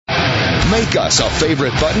Make us a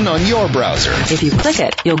favorite button on your browser. If you click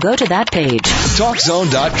it, you'll go to that page.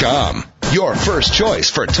 TalkZone.com. Your first choice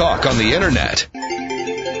for talk on the internet.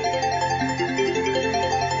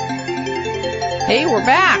 Hey, we're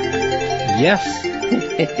back. Yes.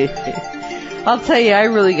 I'll tell you, I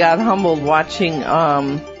really got humbled watching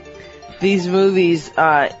these movies.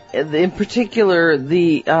 In particular,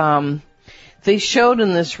 they showed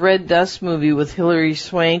in this Red Dust movie with Hilary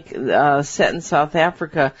Swank, set in South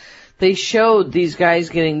Africa. They showed these guys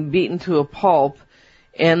getting beaten to a pulp,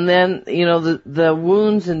 and then, you know, the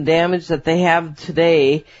wounds and damage that they have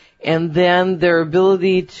today, and then their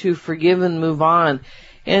ability to forgive and move on.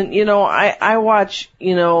 And, you know, I watch,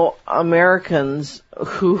 you know, Americans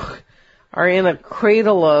who are in a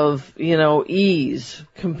cradle of, you know, ease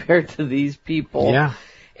compared to these people. Yeah.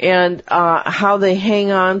 And how they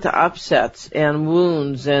hang on to upsets and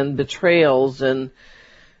wounds and betrayals and,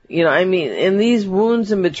 you know, I mean, and these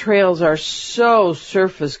wounds and betrayals are so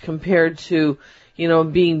surface compared to, you know,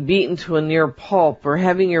 being beaten to a near pulp or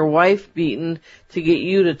having your wife beaten to get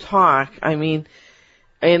you to talk. I mean,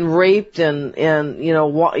 and raped and, you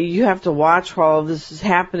know, you have to watch while all this is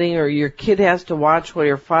happening, or your kid has to watch while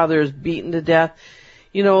your father is beaten to death.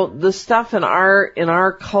 You know, the stuff in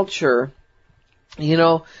our culture, you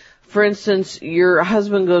know, for instance, your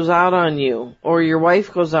husband goes out on you or your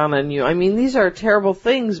wife goes out on you. I mean, these are terrible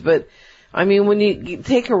things, but I mean, when you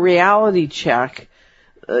take a reality check,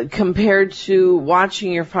 compared to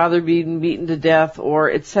watching your father being beaten to death or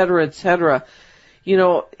et cetera, you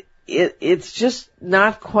know, it's just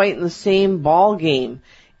not quite in the same ball game.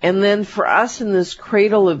 And then for us in this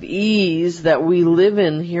cradle of ease that we live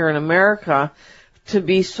in here in America, to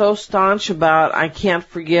be so staunch about, I can't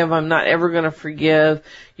forgive, I'm not ever going to forgive,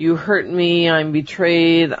 you hurt me, I'm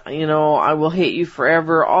betrayed, you know, I will hate you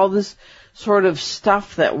forever, all this sort of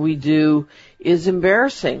stuff that we do is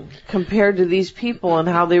embarrassing compared to these people and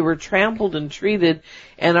how they were trampled and treated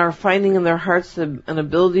and are finding in their hearts an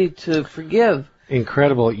ability to forgive.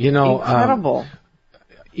 Incredible. You know, incredible.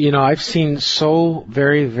 You know, I've seen so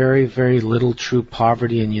very, very, very little true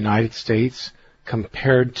poverty in the United States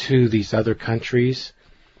compared to these other countries.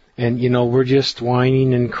 And, you know, we're just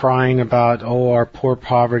whining and crying about, oh, our poor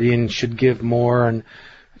poverty and should give more and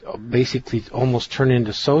basically almost turn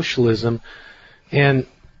into socialism. And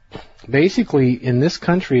basically, in this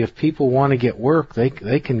country, if people want to get work, they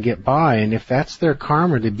can get by. And if that's their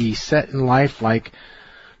karma to be set in life like,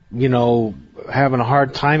 you know, having a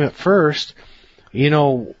hard time at first, you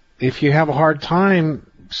know, if you have a hard time,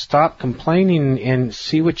 stop complaining and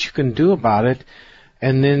see what you can do about it.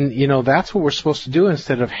 And then, you know, that's what we're supposed to do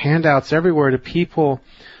instead of handouts everywhere to people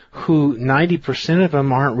who 90% of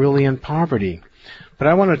them aren't really in poverty. But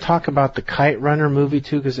I want to talk about the Kite Runner movie,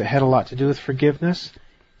 too, because it had a lot to do with forgiveness.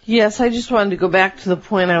 Yes, I just wanted to go back to the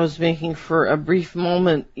point I was making for a brief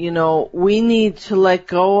moment. You know, we need to let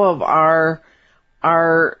go of our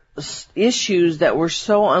issues that we're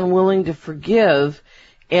so unwilling to forgive.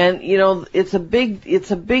 And, you know, it's a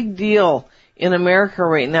big deal in America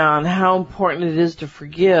right now on how important it is to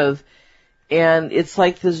forgive. And it's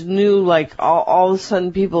like this new, like all of a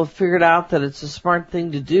sudden people have figured out that it's a smart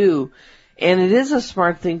thing to do. And it is a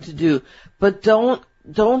smart thing to do. But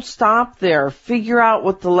don't stop there. Figure out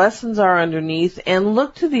what the lessons are underneath and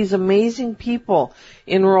look to these amazing people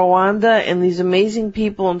in Rwanda and these amazing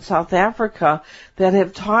people in South Africa that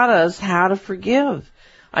have taught us how to forgive.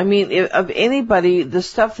 I mean, of anybody, the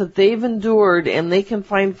stuff that they've endured and they can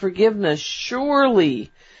find forgiveness, surely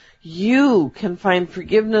you can find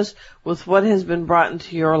forgiveness with what has been brought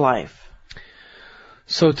into your life.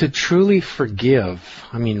 So to truly forgive,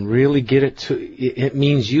 I mean, really get it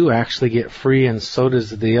means you actually get free, and so does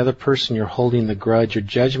the other person you're holding the grudge or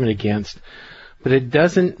judgment against. But it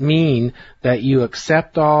doesn't mean that you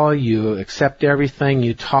accept all, you accept everything,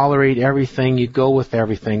 you tolerate everything, you go with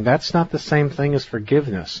everything. That's not the same thing as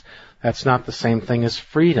forgiveness. That's not the same thing as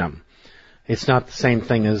freedom. It's not the same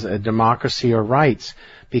thing as a democracy or rights,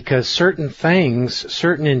 because certain things,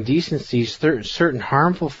 certain indecencies, certain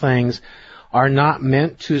harmful things are not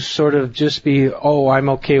meant to sort of just be, oh, I'm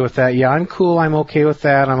okay with that. Yeah, I'm cool. I'm okay with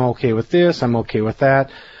that. I'm okay with this. I'm okay with that.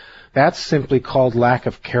 That's simply called lack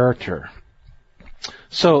of character.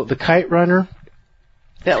 So, The Kite Runner.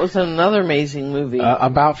 That was another amazing movie.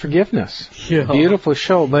 About forgiveness. Yeah. Beautiful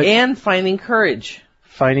show. And finding courage.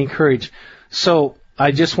 Finding courage. So,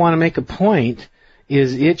 I just want to make a point,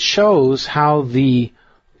 is it shows how the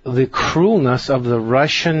cruelness of the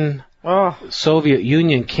Russian Soviet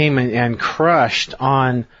Union came and crushed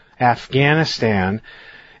on Afghanistan.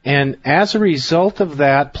 And as a result of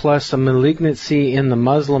that, plus a malignancy in the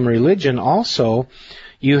Muslim religion also,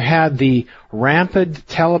 you had the rampant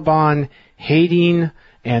Taliban hating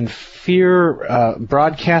and fear,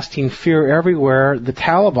 broadcasting fear everywhere. The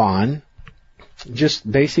Taliban, just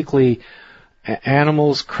basically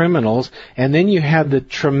animals, criminals, and then you have the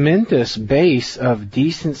tremendous base of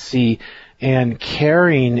decency and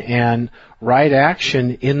caring and right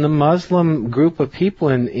action in the Muslim group of people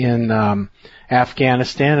in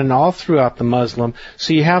Afghanistan and all throughout the Muslim.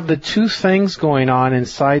 So you have the two things going on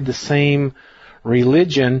inside the same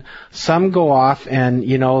religion. Some go off and,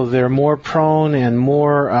 they're more prone and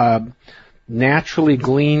more naturally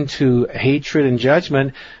glean to hatred and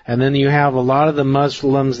judgment, and then you have a lot of the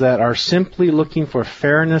Muslims that are simply looking for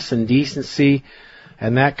fairness and decency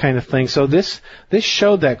and that kind of thing. So this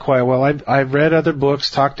showed that quite well. I've read other books,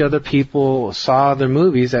 talked to other people, saw other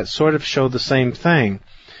movies that sort of showed the same thing.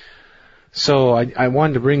 So I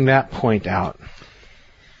wanted to bring that point out.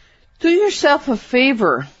 Do yourself a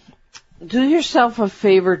favor. Do yourself a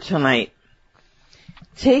favor tonight.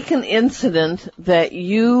 Take an incident that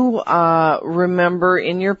you remember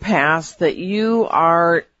in your past that you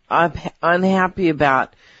are unhappy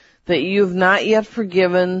about, that you've not yet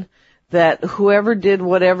forgiven, that whoever did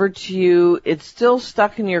whatever to you, it's still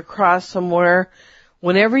stuck in your craw somewhere.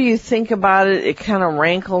 Whenever you think about it, it kind of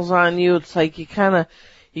rankles on you. It's like you kind of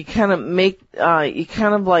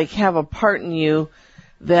have a part in you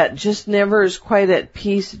that just never is quite at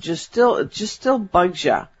peace. It just still bugs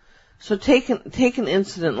you. So take an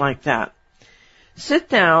incident like that. Sit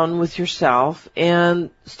down with yourself and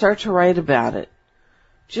start to write about it.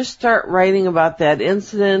 Just start writing about that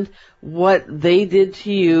incident, what they did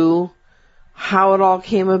to you, how it all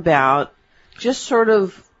came about. Just sort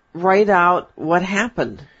of write out what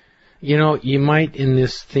happened. You might, in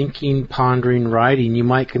this thinking, pondering, writing, you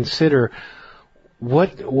might consider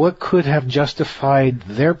what could have justified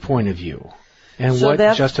their point of view, and so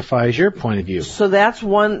what justifies your point of view. So that's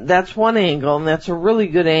one angle, and that's a really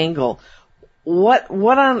good angle. What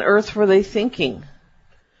on earth were they thinking?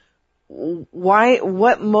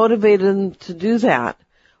 What motivated them to do that?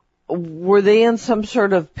 Were they in some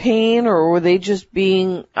sort of pain, or were they just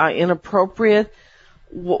being inappropriate?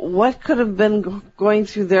 What could have been going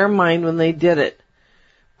through their mind when they did it?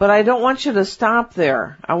 But I don't want you to stop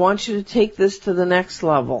there. I want you to take this to the next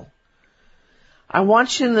level. I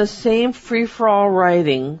want you in the same free-for-all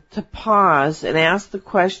writing to pause and ask the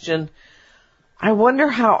question, I wonder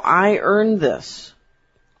how I earned this.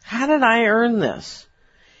 How did I earn this?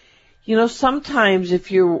 Sometimes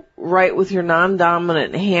if you write with your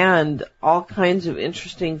non-dominant hand, all kinds of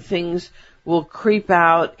interesting things will creep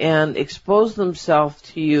out and expose themselves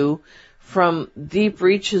to you from deep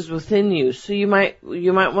reaches within you. So you might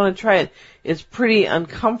want to try it. It's pretty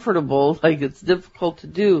uncomfortable, like it's difficult to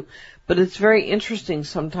do, but it's very interesting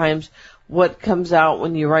sometimes what comes out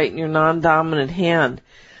when you write in your non-dominant hand.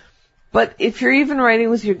 But if you're even writing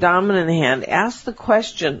with your dominant hand, ask the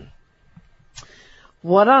question,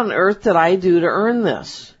 what on earth did I do to earn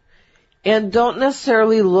this? And don't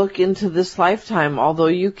necessarily look into this lifetime, although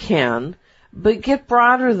you can, but get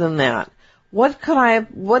broader than that. What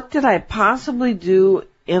did I possibly do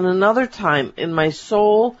in another time in my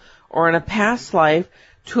soul or in a past life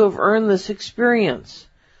to have earned this experience?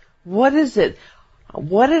 What is it?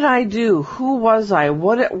 What did I do? Who was I?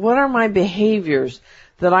 What are my behaviors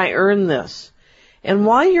that I earned this? And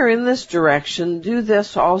while you're in this direction, do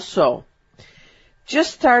this also.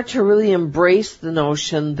 Just start to really embrace the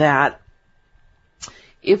notion that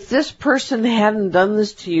if this person hadn't done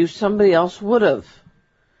this to you, somebody else would have.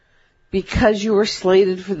 Because you were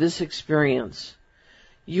slated for this experience.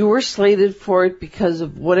 You were slated for it because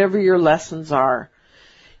of whatever your lessons are.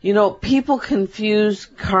 People confuse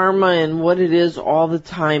karma and what it is all the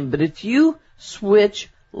time, but if you switch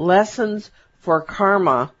lessons for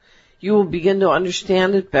karma, you will begin to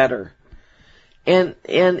understand it better. And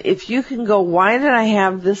if you can go, why did I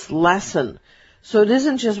have this lesson? So it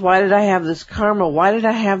isn't just why did I have this karma, why did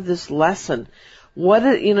I have this lesson?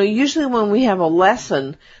 Usually when we have a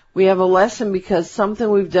lesson because something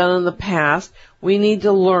we've done in the past, we need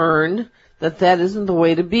to learn that isn't the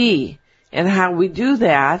way to be. And how we do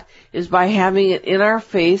that is by having it in our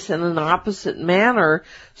face in an opposite manner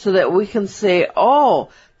so that we can say, oh,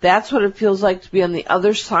 that's what it feels like to be on the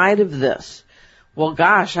other side of this. Well,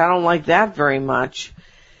 gosh, I don't like that very much.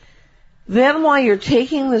 Then while you're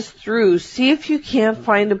taking this through, see if you can't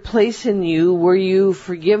find a place in you where you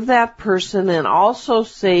forgive that person and also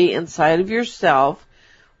say inside of yourself,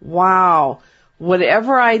 wow,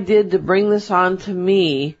 whatever I did to bring this on to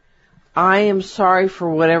me, I am sorry for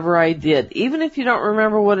whatever I did, even if you don't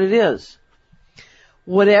remember what it is.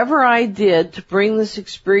 Whatever I did to bring this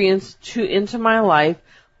experience into my life,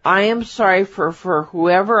 I am sorry for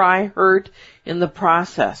whoever I hurt in the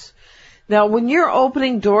process. Now, when you're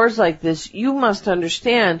opening doors like this, you must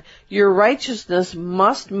understand your righteousness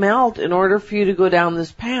must melt in order for you to go down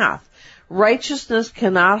this path. Righteousness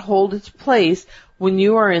cannot hold its place when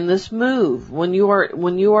you are in this move. When you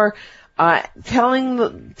are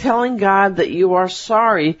telling God that you are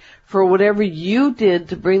sorry for whatever you did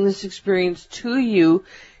to bring this experience to you,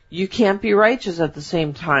 you can't be righteous at the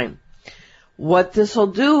same time. What this will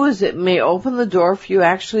do is it may open the door for you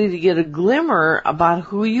actually to get a glimmer about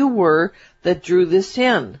who you were that drew this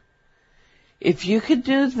in. If you could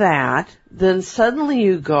do that, then suddenly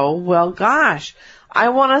you go, well, gosh, I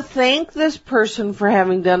want to thank this person for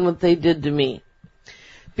having done what they did to me.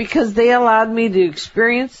 Because they allowed me to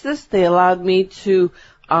experience this, they allowed me to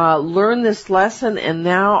learn this lesson, and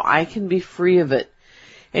now I can be free of it.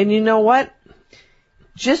 And you know what?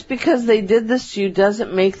 Just because they did this to you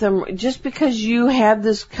doesn't make them, just because you had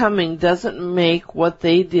this coming doesn't make what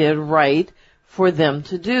they did right for them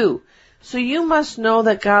to do. So you must know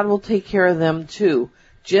that God will take care of them too,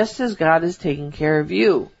 just as God is taking care of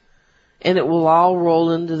you. And it will all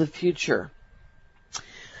roll into the future.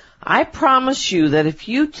 I promise you that if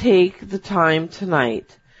you take the time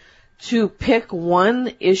tonight to pick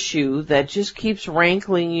one issue that just keeps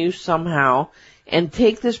rankling you somehow and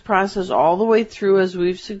take this process all the way through as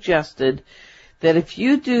we've suggested, that if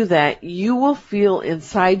you do that, you will feel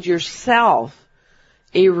inside yourself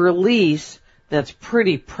a release that's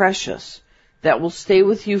pretty precious, that will stay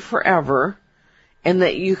with you forever, and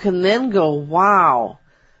that you can then go, wow,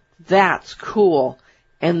 that's cool.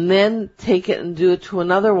 And then take it and do it to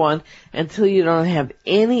another one until you don't have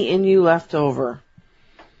any in you left over.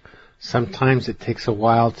 Sometimes it takes a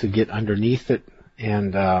while to get underneath it,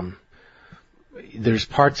 and there's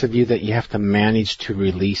parts of you that you have to manage to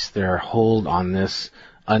release their hold on this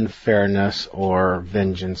unfairness or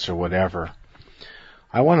vengeance or whatever.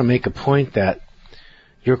 I want to make a point that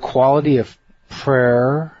your quality of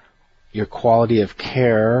prayer, your quality of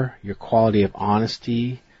care, your quality of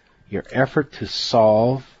honesty, your effort to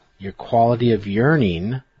solve, your quality of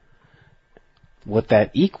yearning, what that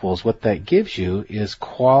equals, what that gives you is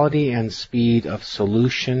quality and speed of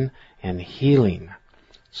solution and healing.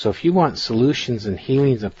 So if you want solutions and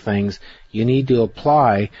healings of things, you need to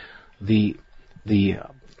apply the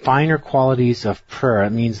finer qualities of prayer.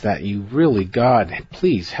 It means that you really, God,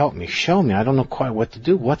 please help me, show me. I don't know quite what to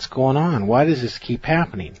do. What's going on? Why does this keep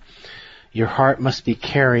happening? Your heart must be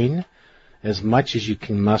caring as much as you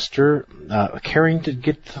can muster, caring to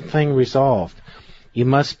get the thing resolved. You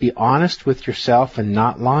must be honest with yourself and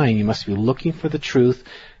not lying. You must be looking for the truth.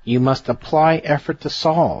 You must apply effort to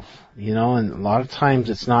solve. And a lot of times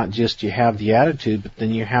it's not just you have the attitude, but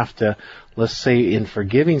then you have to, let's say in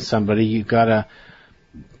forgiving somebody, you gotta,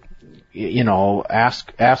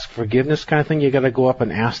 ask forgiveness kind of thing. You gotta go up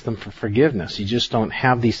and ask them for forgiveness. You just don't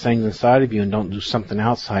have these things inside of you and don't do something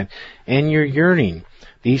outside. And you're yearning.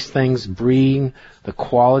 These things bring the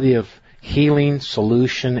quality of healing,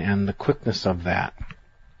 solution, and the quickness of that.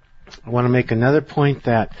 I want to make another point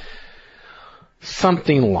that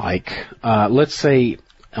something like, let's say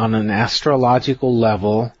on an astrological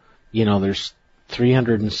level, there's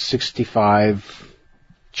 365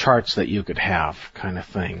 charts that you could have, kind of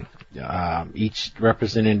thing. Each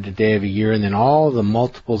representing a day of a year, and then all the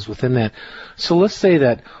multiples within that. So let's say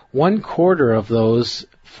that 1/4 of those,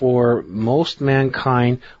 for most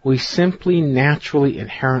mankind, we simply naturally,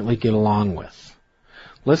 inherently get along with.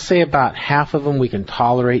 Let's say about half of them we can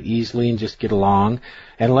tolerate easily and just get along.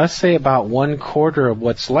 And let's say about 1/4 of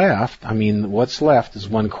what's left, what's left is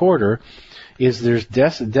 1/4, is there's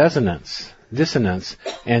dissonance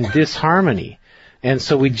and disharmony. And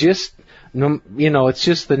so we just, it's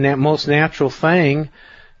just the most natural thing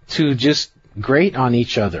to just grate on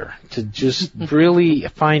each other, to just really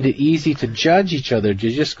find it easy to judge each other, to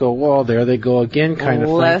just go, well, there they go again kind of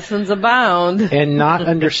thing. Lessons abound. And not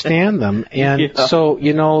understand them. And so,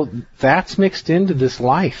 that's mixed into this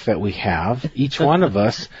life that we have, each one of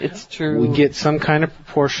us. It's true. We get some kind of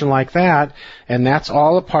proportion like that, and that's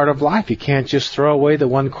all a part of life. You can't just throw away the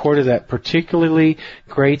 1/4 that particularly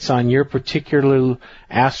grates on your particular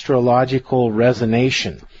astrological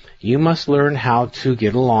resonation. You must learn how to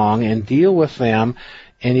get along and deal with them,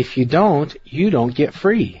 and if you don't get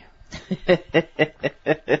free.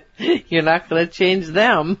 You're not going to change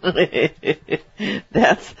them.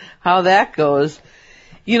 That's how that goes.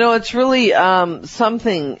 It's really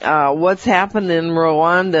something, what's happened in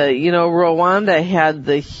Rwanda. Rwanda had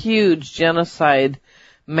the huge genocide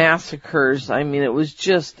massacres. It was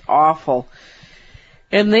just awful.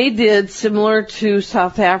 And they did similar to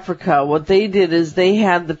South Africa. What they did is they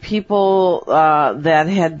had the people that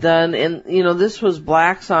had done, and this was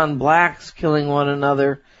blacks on blacks killing one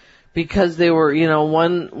another because they were,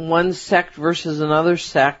 one sect versus another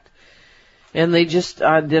sect, and they just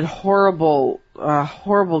did horrible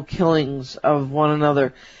killings of one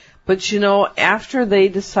another. But after they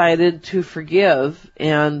decided to forgive,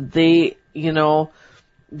 and they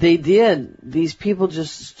did. These people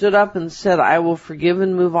just stood up and said, I will forgive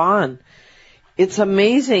and move on. It's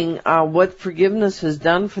amazing what forgiveness has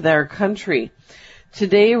done for their country.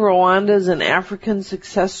 Today, Rwanda is an African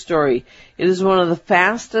success story. It is one of the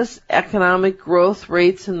fastest economic growth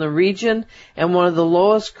rates in the region and one of the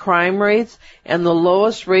lowest crime rates and the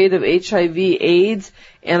lowest rate of HIV/AIDS,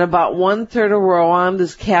 and about 1/3 of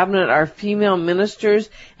Rwanda's cabinet are female ministers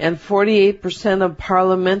and 48% of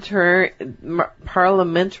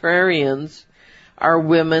parliamentarians are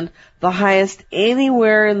women, the highest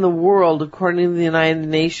anywhere in the world according to the United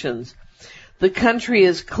Nations. The country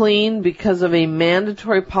is clean because of a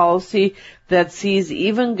mandatory policy that sees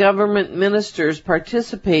even government ministers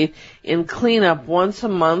participate in cleanup once a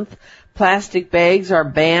month. Plastic bags are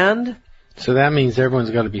banned. So that means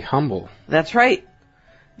everyone's got to be humble. That's right.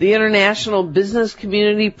 The international business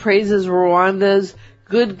community praises Rwanda's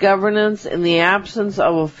good governance in the absence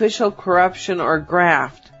of official corruption or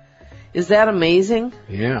graft. Is that amazing?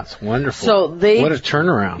 Yeah, it's wonderful. So what a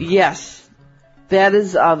turnaround. Yes. That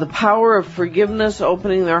is the power of forgiveness,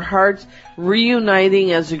 opening their hearts,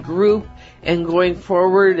 reuniting as a group, and going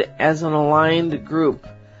forward as an aligned group.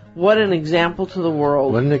 What an example to the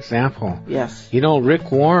world. What an example. Yes.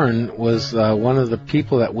 Rick Warren was one of the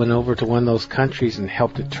people that went over to one of those countries and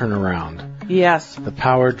helped it turn around. Yes. The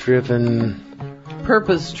power-driven...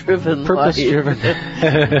 Purpose-driven.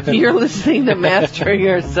 Purpose-driven. You're listening to Mastering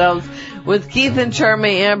Ourselves with Keith and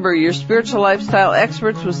Charmaine Amber, your spiritual lifestyle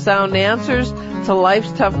experts with sound answers to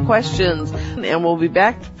life's tough questions. And we'll be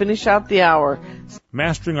back to finish out the hour.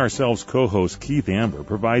 Mastering Ourselves co-host Keith Amber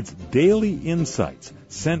provides daily insights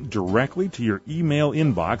sent directly to your email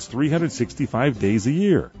inbox 365 days a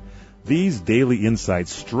year. These daily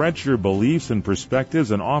insights stretch your beliefs and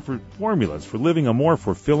perspectives and offer formulas for living a more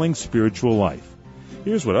fulfilling spiritual life.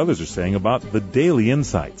 Here's what others are saying about the daily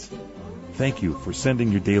insights. Thank you for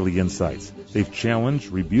sending your daily insights. They've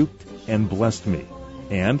challenged, rebuked, and blessed me.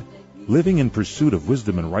 And living in pursuit of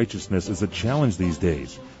wisdom and righteousness is a challenge these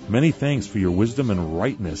days. Many thanks for your wisdom and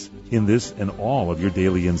rightness in this and all of your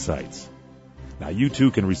daily insights. Now, you too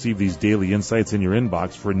can receive these daily insights in your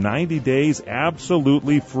inbox for 90 days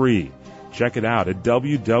absolutely free. Check it out at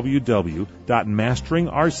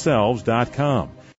www.masteringourselves.com.